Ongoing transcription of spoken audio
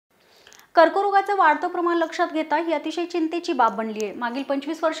कर्करोगाचं वाढतं प्रमाण लक्षात घेता ही अतिशय चिंतेची बाब बनली आहे। मागील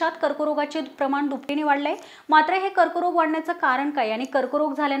 25 वर्षात कर्करोगाचे प्रमाण दुपटीने वाढलंय। मात्र हे कर्करोग वाढण्याचं कारण काय आणि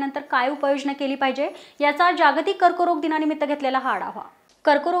कर्करोग झाल्यानंतर काय उपाययोजना केली पाहिजे याचा जागतिक कर्करोग दिनानिमित्त घेतलेला हा आढावा।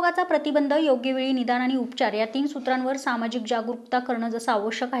 कर्करोगाचा प्रतिबंध, योग्य वेळी निदान आणि उपचार या 3 सूत्रांवर सामाजिक जागरूकता करणं जसं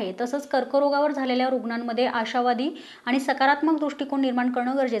आवश्यक आहे, तसंच कर्करोगावर झालेल्या रुग्णांमध्ये आशावादी आणि सकारात्मक दृष्टिकोन निर्माण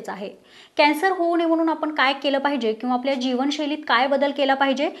करणं गरजेचं आहे। कॅन्सर होऊ नये म्हणून आपण काय केलं पाहिजे किंवा आपल्या जीवनशैलीत काय बदल केला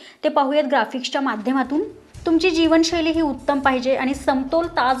पाहिजे ते पाहूयात ग्राफिक्सच्या माध्यमातून। तुमची जीवनशैली ही उत्तम पाहिजे आणि समतोल,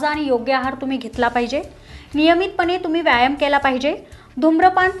 ताजा आणि योग्य आहार तुम्ही घेतला पाहिजे। नियमितपणे तुम्ही व्यायाम केला पाहिजे।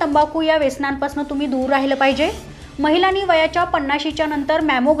 धूम्रपान, तंबाखू या व्यसनांपासून तुम्ही दूर राहिलं पाहिजे। महिलांनी वयाच्या 50च्या नंतर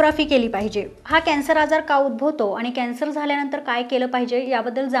मॅमोग्राफी केली पाहिजे। हा कॅन्सर आजार का उद्भवतो आणि कॅन्सर झाल्यानंतर काय केलं पाहिजे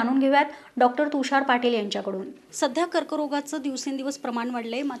याबद्दल जाणून घेऊयात डॉक्टर तुषार पाटील यांच्याकडून। सध्या कर्करोगाचं दिवसेंदिवस प्रमाण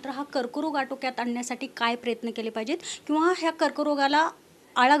वाढलंय, मात्र हा कर्करोग आटोक्यात आणण्यासाठी काय प्रयत्न केले पाहिजेत किंवा ह्या कर्करोगाला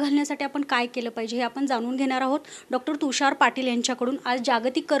आळा घालण्यासाठी आपण काय केलं पाहिजे हे आपण जाणून घेणार आहोत डॉक्टर तुषार पाटील यांच्याकडून। आज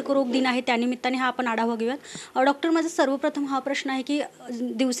जागतिक कर्करोग दिन आहे, त्यानिमित्ताने हा आपण आढावा घेऊयात। डॉक्टर, माझा सर्वप्रथम हा प्रश्न आहे की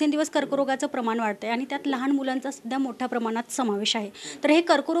दिवसेंदिवस कर्करोगाचं प्रमाण वाढतंय आणि त्यात लहान मुलांचा सध्या मोठ्या प्रमाणात समावेश आहे, तर हे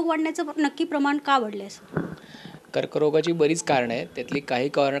कर्करोग वाढण्याचं नक्की प्रमाण का वाढलंय? कर्करोगाची बरीच कारणं आहेत। त्यातली काही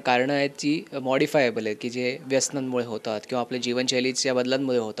कारणं आहेत जी मॉडिफायबल आहेत, की जे व्यसनांमुळे होतात किंवा आपल्या जीवनशैलीच्या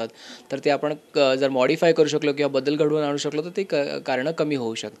बदलांमुळे होतात। तर ते आपण जर मॉडिफाय करू शकलो किंवा बदल घडवून आणू शकलो तर ते कारणं कमी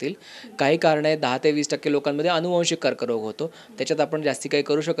होऊ शकतील। काही कारणं आहेत, 10 ते 20% लोकांमध्ये अनुवांशिक कर्करोग होतो, त्याच्यात आपण जास्ती काही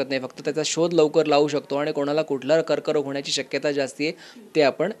करू शकत नाही, फक्त त्याचा शोध लवकर लावू शकतो आणि कोणाला कुठला कर्करोग होण्याची शक्यता जास्ती आहे ते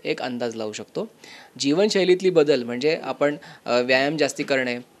आपण एक अंदाज लावू शकतो। जीवनशैलीतली बदल म्हणजे आपण व्यायाम जास्ती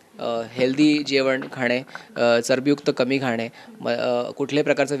करणे, हेल्दी जेवण खाणे, चरबीयुक्त कमी खाणे, कुठल्याही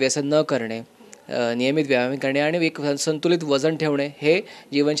प्रकारचं व्यसन न करणे, नियमित व्यायाम करणे आणि एक संतुलित वजन ठेवणे हे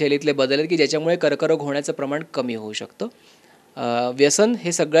जीवनशैलीतले बदल आहेत की ज्याच्यामुळे कर्करोग होण्याचं प्रमाण कमी होऊ शकतं। व्यसन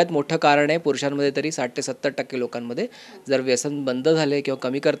हे सगळ्यात मोठं कारण आहे पुरुषांमध्ये, तरी 60 ते 70% लोकांमध्ये जर व्यसन बंद झाले किंवा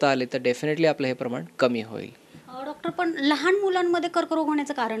कमी करता आले तर डेफिनेटली आपलं हे प्रमाण कमी होईल। डॉक्टर, पण लहान मुलांमध्ये कर्करोग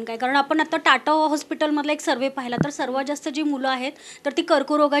होण्याचं कारण काय? कारण आपण आता टाटा हॉस्पिटलमधला एक सर्वे पाहिला तर सर्वात जास्त जी मुलं आहेत तर ती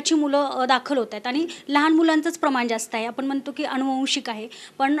कर्करोगाची मुलं दाखल होत आहेत आणि लहान मुलांचंच प्रमाण जास्त आहे। आपण म्हणतो की अनुवंशिक आहे,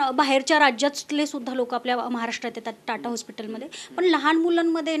 पण बाहेरच्या राज्यातले सुद्धा लोक आपल्या महाराष्ट्रात येतात टाटा हॉस्पिटलमध्ये, पण लहान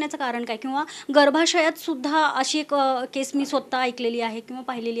मुलांमध्ये येण्याचं कारण काय? किंवा गर्भाशयात सुद्धा अशी एक केस मी स्वतः ऐकलेली आहे किंवा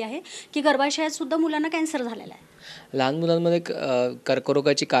पाहिलेली आहे की गर्भाशयात सुद्धा मुलांना कॅन्सर झालेला आहे। लहान मुलांमध्ये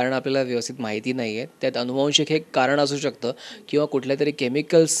कर्करोगाची कारणं आपल्याला व्यवस्थित माहिती नाही आहे। त्यात अनुवांशिक हे कारण असू शकतं किंवा कुठल्या तरी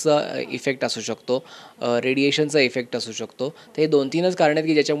केमिकल्सचा इफेक्ट असू शकतो, रेडिएशनचा इफेक्ट असू शकतो। तर हे 2-3च कारणं आहेत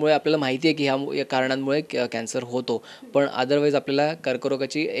की ज्याच्यामुळे आपल्याला माहिती आहे की या कारणांमुळे कॅन्सर होतो, पण अदरवाईज आपल्याला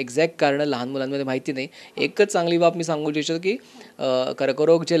कर्करोगाची एक्झॅक्ट कारणं लहान मुलांमध्ये माहिती नाही। एकच चांगली बाब मी सांगू इच्छितो की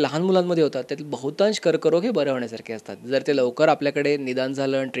कर्करोग जे लहान मुलांमध्ये होतात त्यातील बहुतांश कर्करोग हे बरे होण्यासारखे असतात। जर ते लवकर आपल्याकडे निदान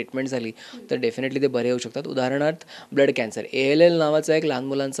झालं आणि ट्रीटमेंट झाली तर डेफिनेटली ते बरे होऊ शकतात। उदाहरणार्थ ब्लड कॅन्सर, ALL नावाचा एक लहान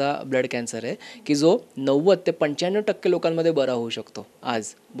मुलांचा ब्लड कॅन्सर आहे की जो 90 ते 95% लोकांमध्ये बरा होऊ शकतो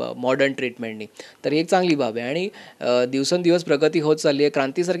आज मॉडर्न ट्रीटमेंटनी। तर ही एक चांगली बाब आहे आणि दिवसेंदिवस प्रगती होत चालली आहे,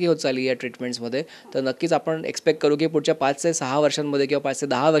 क्रांतीसारखी होत चालली आहे या ट्रीटमेंट्समध्ये। तर नक्कीच आपण एक्सपेक्ट करू की पुढच्या 5 ते 6 वर्षांमध्ये किंवा 5 ते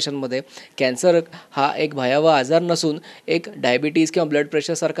 10 वर्षांमध्ये कॅन्सर हा एक भयावह आजार नसून एक डायबिटीज किंवा ब्लड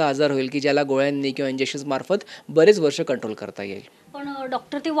प्रेशरसारखा आजार होईल की ज्याला गोळ्यांनी किंवा इंजेक्शन्स मार्फत बरेच वर्ष कंट्रोल करता येईल। पण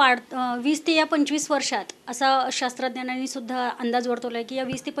डॉक्टर, ते 20 ते 25 वर्षात असा शास्त्रज्ञांनी सुद्धा अंदाज वर्तवला आहे की या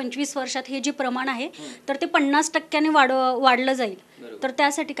 20 ते 25 वर्षात हे जे प्रमाण आहे तर ते 50% वाढलं जाईल, तर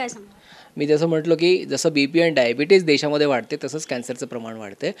त्यासाठी काय सांगा? मी जसं म्हटलं की जसं BP आणि डायबिटीज देशामध्ये वाढते तसंच कॅन्सरचं प्रमाण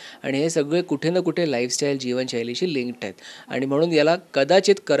वाढते आणि हे सगळे कुठे ना कुठे लाईफस्टाईल, जीवनशैलीशी लिंक्ड आहेत आणि म्हणून याला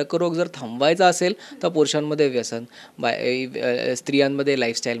कदाचित कर्करोग जर थांबवायचा असेल तर पुरुषांमध्ये व्यसन, स्त्रियांमध्ये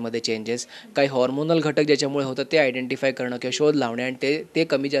लाईफस्टाईलमध्ये चेंजेस, काही हॉर्मोनल घटक ज्याच्यामुळे होतं ते आयडेंटिफाय करणं किंवा शोध लावणे आणि ते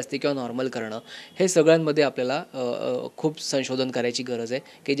कमी जास्ती किंवा नॉर्मल करणं, हे सगळ्यांमध्ये आपल्याला खूप संशोधन करायची गरज आहे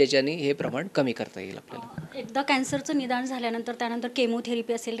की ज्याच्याने हे प्रमाण कमी करता येईल आपल्याला। एकदा कॅन्सरचं निदान झाल्यानंतर त्यानंतर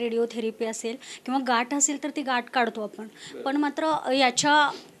केमोथेरपी असेल, रेडिओथेरपी असेल किंवा गाठ असेल तर ती गाठ काढतो आपण, पण मात्र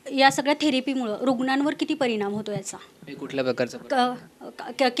या सगळ्या थेरपीमुळं रुग्णांवर किती परिणाम होतो याचा? कुठल्या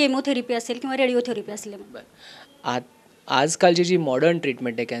प्रकारचा? केमोथेरपी असेल किंवा रेडिओथेरपी असेल। आजकालची जी मॉडर्न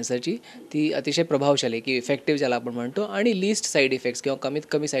ट्रीटमेंट आहे कॅन्सरची ती अतिशय प्रभावशाली की इफेक्टिव्ह ज्याला आपण म्हणतो आणि लीस्ट साईड इफेक्ट्स किंवा कमीत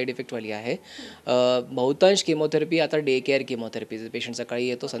कमी साईड इफेक्टवाली आहे। बहुतांश केमोथेरपी आता डे केअर केमोथेरपी, पेशंट सकाळी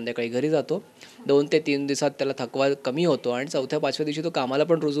येतो, संध्याकाळी घरी जातो, 2 ते 3 दिवसात त्याला थकवा कमी होतो आणि 4थ्या-5व्या दिवशी तो कामाला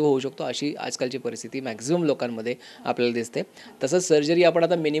पण रुजू होऊ शकतो, अशी आजकालची परिस्थिती मॅक्झिमम लोकांमध्ये आपल्याला दिसते। तसंच सर्जरी आपण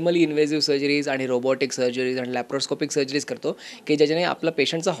आता मिनिमली इन्व्हेसिव्ह सर्जरीज आणि रोबोटिक सर्जरीज आणि लॅप्रोस्कोपिक सर्जरीज करतो की ज्याच्याने आपला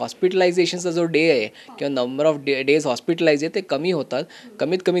पेशंटचा हॉस्पिटलायझेशनचा जो डे आहे किंवा number of days hospital hospitalise आहे ते कमी होतात,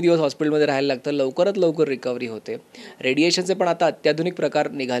 कमीत कमी दिवस हॉस्पिटलमध्ये राहायला लागतं, लवकरात लवकर रिकव्हरी होते. रेडिएशनचे पण आता अत्याधुनिक प्रकार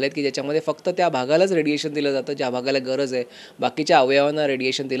निघालेत की ज्याच्यामध्ये फक्त त्या भागालाच रेडिएशन दिलं जातं ज्या भागाला गरज आहे, बाकीच्या अवयवांना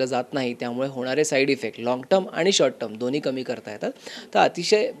रेडिएशन दिलं जात नाही. त्यामुळे होणारे साईड इफेक्ट लॉंग टर्म आणि शॉर्ट टर्म दोन्ही कमी करता येतात. तर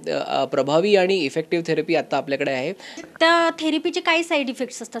अतिशय प्रभावी आणि इफेक्टिव्ह थेरपी आता आपल्याकडे आहे. त्या थेरपीचे काही साईड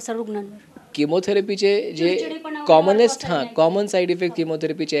इफेक्ट्स असतात सर रुग्णांवर? किमोथेरपीचे जे चिडचिडेपणा कॉमनेस्ट वगैरे कॉमन साईड इफेक्ट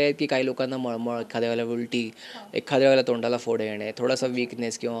किमोथेरपीचे आहेत की काही लोकांना मळमळ, एखाद्या वेळेला उलटी, एखाद्या वेळेला तोंडाला फोड येणे, थोडासा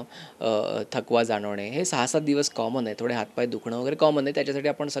वीकनेस किंवा थकवा जाणवणे, हे 6-7 दिवस कॉमन आहे. थोडे हातपाय दुखणं वगैरे कॉमन आहे. त्याच्यासाठी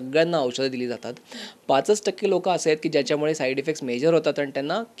आपण सगळ्यांना औषधं दिली जातात. 5% लोकं असे आहेत की ज्याच्यामुळे साईड इफेक्ट्स मेजर होतात आणि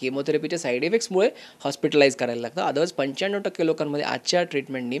त्यांना किमोथेरपीच्या साईड इफेक्ट्समुळे हॉस्पिटलाइज करायला लागतं. अदरवाईज 95% लोकांमध्ये आजच्या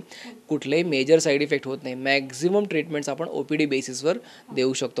ट्रीटमेंटनी कुठलेही मेजर साईड इफेक्ट होत नाही. मॅक्झिमम ट्रीटमेंट्स आपण OPD बेसिसवर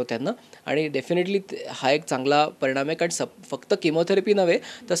देऊ शकतो त्यांना आणि डेफिनेटली हा एक चांगला परिणाम आहे. कारण फक्त किमोथेरपी नव्हे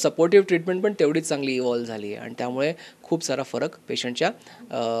तर सपोर्टिव्ह ट्रीटमेंट पण तेवढीच चांगली इव्हॉल्व झाली आहे आणि त्यामुळे खूप सारा फरक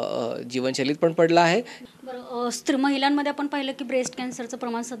पेशंटच्या जीवनशैलीत पण पडला आहे. बरं, महिलांमध्ये आपण पाहिलं की ब्रेस्ट कॅन्सरचं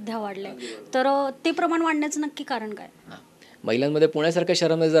प्रमाण सध्या वाढलं आहे, तर ते प्रमाण वाढण्याचं नक्की कारण काय? महिलांमध्ये पुण्यासारख्या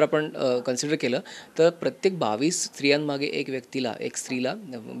शहरामध्ये जर आपण कन्सिडर केलं तर प्रत्येक 22 स्त्रियांमागे एक स्त्रीला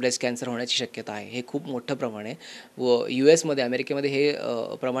ब्रेस्ट कॅन्सर होण्याची शक्यता आहे. हे खूप मोठं प्रमाण आहे व US मध्ये अमेरिकेमध्ये हे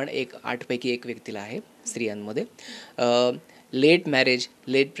प्रमाण 8 पैकी 1 व्यक्तीला आहे स्त्रियांमध्ये. Late marriage,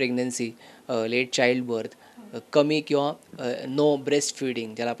 late pregnancy, late child birth, कमी किंवा नो ब्रेस्ट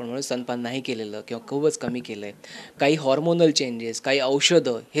फीडिंग ज्याला आपण म्हणून स्तनपान नाही केलेलं किंवा खूपच कमी केलं आहे, काही हॉर्मोनल चेंजेस, काही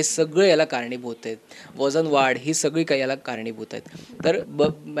औषधं, हे सगळं याला कारणीभूत आहेत. वजन वाढ ही सगळी काही याला कारणीभूत आहेत. तर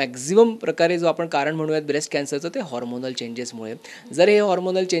मॅक्झिमम प्रकारे जो आपण कारण म्हणूयात ब्रेस्ट कॅन्सरचं ते हॉर्मोनल चेंजेसमुळे. जर हे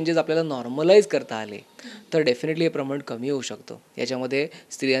हॉर्मोनल चेंजेस आपल्याला नॉर्मलाइज करता आले तर डेफिनेटली हे प्रमाण कमी होऊ शकतं. याच्यामध्ये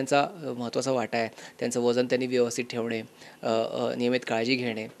स्त्रियांचा महत्त्वाचा वाटा आहे. त्यांचं वजन त्यांनी व्यवस्थित ठेवणे, नियमित काळजी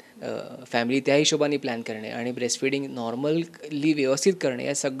घेणे, फॅमिली त्या हिशोबाने प्लॅन करणे आणि ब्रेस्ट फीडिंग नॉर्मली व्यवस्थित करणे,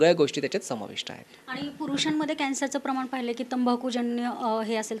 या सगळ्या गोष्टी त्याच्यात समाविष्ट आहेत. आणि पुरुषांमध्ये कॅन्सरचं प्रमाण पाहिलं की तंबाखूजन्य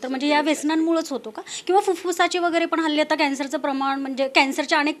हे असेल तर म्हणजे या व्यसनांमुळेच होतो का, किंवा फुफ्फुसाचे वगैरे पण हल्ली आता कॅन्सरचं प्रमाण, म्हणजे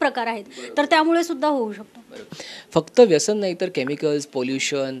कॅन्सरचे अनेक प्रकार आहेत तर त्यामुळे सुद्धा होऊ शकतो? फक्त व्यसन नाही तर केमिकल्स,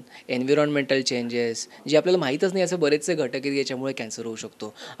 पोल्युशन, एन्व्हायरमेंटल चेंजेस जे आपल्याला माहीतच नाही असे बरेचसे घटक आहेत याच्यामुळे कॅन्सर होऊ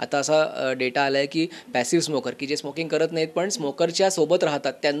शकतो. आता असा डेटा आला आहे की पॅसिव्ह स्मोकर की जे स्मोकिंग करत नाहीत पण स्मोकरच्या सोबत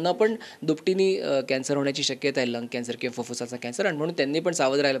राहतात त्यांना पण दुपटीने कॅन्सर होण्याची शक्यता आहे, लंग कॅन्सर किंवा फुफ्फुसाचा कॅन्सर. आणि म्हणून त्यांनी पण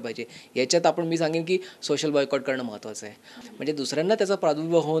सावध राहायला पाहिजे. याच्यात मी सांगेन की सोशल बॉयकॉट करणं महत्त्वाचं आहे, म्हणजे दुसऱ्यांना त्याचा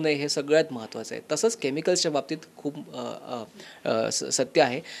प्रादुर्भाव होऊ नये हे सगळ्यात महत्त्वाचं आहे. तसंच केमिकल्सच्या बाबतीत खूप सत्य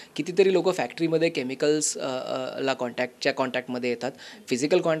आहे. कितीतरी लोक फॅक्टरीमध्ये केमिकल्स ला कॉन्टॅक्टमध्ये येतात.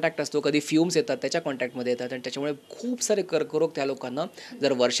 फिजिकल कॉन्टॅक्ट असतो, कधी फ्युम्स येतात त्याच्या कॉन्टॅक्टमध्ये येतात आणि त्याच्यामुळे खूप सारे कर्करोग त्या लोकांना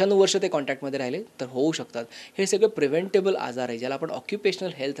जर वर्षानुवर्ष ते कॉन्टॅक्टमध्ये राहिले तर होऊ शकतात. हे सगळे प्रिव्हेंटेबल आजार आहे ज्याला आपण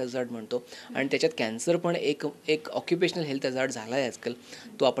ऑक्युपेशनल हेल्थ हॅझार्ड म्हणतो आणि त्याच्यात कॅन्सर पण एक ऑक्युपेशनल हेल्थ हॅझार्ड झाला आहे आजकाल,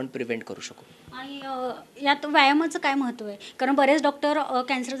 तो आपण प्रिव्हेंट करू शकू. आणि यात व्यायामाचं काय महत्त्व आहे? कारण बरेच डॉक्टर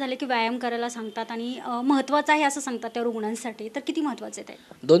कॅन्सर झाले की व्यायाम करायला सांगतात आणि महत्त्वाचं आहे असं सांगतात त्या रुग्णांसाठी, तर किती महत्त्वाचं आहे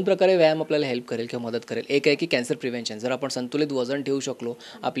ते? 2 प्रकारे व्यायाम आपल्याला हेल्प करेल किंवा मदत करेल. एक आहे की कॅन्सर प्रिव्हेन्शन. जर आपण संतुलित वजन ठेवू शकलो,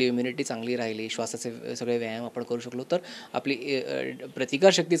 आपली इम्युनिटी चांगली राहिली, श्वासाचे सगळे व्यायाम आपण करू शकलो तर आपली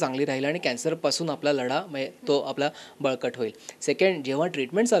प्रतिकारशक्ती चांगली राहील आणि कॅन्सरपासून आपला लढा तो आपला बळकट होईल. सेकंड, जेव्हा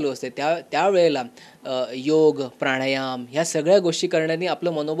ट्रीटमेंट चालू असते त्यावेळेला योग, प्राणायाम ह्या सगळ्या गोष्टी करण्याने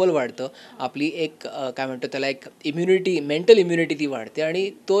आपलं मनोबल वाढतं. आपली एक काय म्हणतो त्याला एक इम्युनिटी, मेंटल इम्युनिटी ती वाढते आणि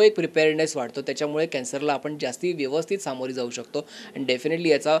तो एक प्रिपेअर्डनेस वाढतो. त्याच्यामुळे कॅन्सरला आपण जास्ती व्यवस्थित सामोरी जाऊ शकतो आणि डेफिनेटली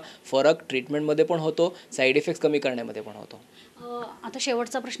याचा फरक ट्रीटमेंटमध्ये पण होतो, साईड इफेक्ट्स कमी करण्यामध्ये पण होतो. आता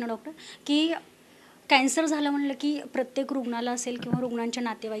शेवटचा प्रश्न डॉक्टर, की कॅन्सर झालं म्हणलं की प्रत्येक रुग्णाला असेल किंवा रुग्णांच्या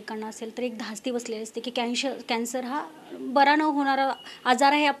नातेवाईकांना असेल तर एक धास्ती बसलेली असते की कॅन्सर हा बरा न होणारा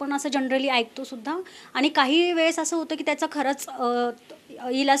आजार आहे, आपण असं जनरली ऐकतो सुद्धा. आणि काही वेळेस असं होतं की त्याचा खरंच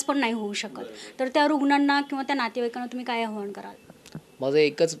इलाज पण नाही होऊ शकत. तर त्या रुग्णांना किंवा त्या नातेवाईकांना तुम्ही काय आव्हान कराल? माझं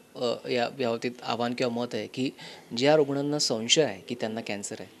एकच या बाबतीत आव्हान किंवा मत आहे की ज्या रुग्णांना संशय आहे की त्यांना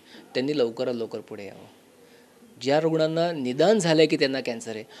कॅन्सर आहे त्यांनी लवकरात लवकर पुढे यावं. ज्या रुग्णांना निदान झालं आहे की त्यांना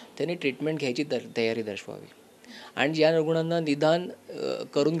कॅन्सर आहे त्यांनी ट्रीटमेंट घ्यायची तयारी दर्शवावी. आणि ज्या रुग्णांना निदान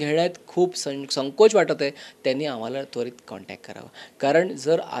करून घेण्यात खूप संकोच वाटत आहे त्यांनी आम्हाला त्वरित कॉन्टॅक्ट करावा. कारण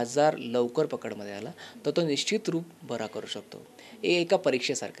जर आजार लवकर पकडमध्ये आला तर तो निश्चित रूप बरा करू शकतो. हे एका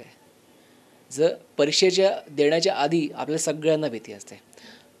परीक्षेसारखं आहे. जर परीक्षेच्या देण्याच्या आधी आपल्या सगळ्यांना भीती असते.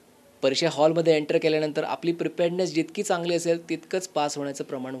 परीक्षा हॉलमध्ये एंटर केल्यानंतर आपली प्रिपेअर्डनेस जितकी चांगली असेल तितकंच पास होण्याचं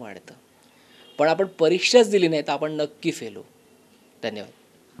प्रमाण वाढतं. पण आपण परीक्षाच दिली नाही तर आपण नक्की फेल होऊ. धन्यवाद.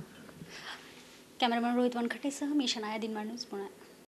 कॅमेरामॅन रोहित वानखटेसह मी शनाया, दिनमान न्यूज, पुणे.